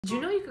Did you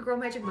know you could grow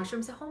magic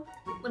mushrooms at home?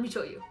 Let me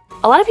show you.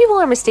 A lot of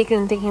people are mistaken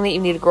in thinking that you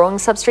need a growing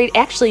substrate.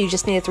 Actually, you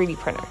just need a 3D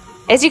printer.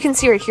 As you can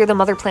see right here, the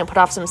mother plant put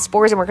off some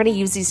spores, and we're going to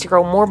use these to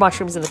grow more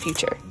mushrooms in the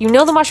future. You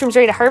know the mushroom's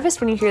ready to harvest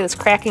when you hear this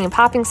cracking and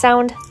popping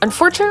sound.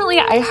 Unfortunately,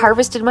 I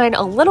harvested mine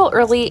a little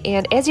early,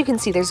 and as you can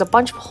see, there's a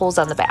bunch of holes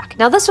on the back.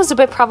 Now, this was a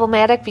bit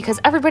problematic because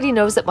everybody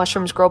knows that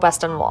mushrooms grow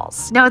best on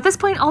walls. Now, at this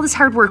point, all this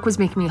hard work was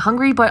making me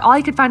hungry, but all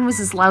I could find was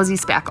this lousy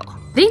spackle.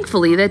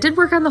 Thankfully, that did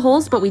work on the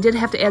holes, but we did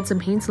have to add some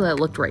paint so that it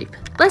looked ripe.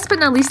 Last but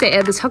not least, I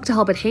add this hook to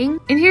help it hang,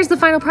 and here's the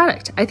final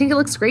product. I think it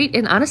looks great,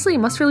 and honestly, it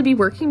must really be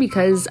working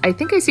because I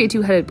think I see a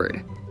two-headed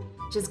bird.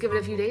 Just give it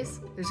a few days,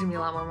 there's gonna be a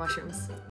lot more mushrooms.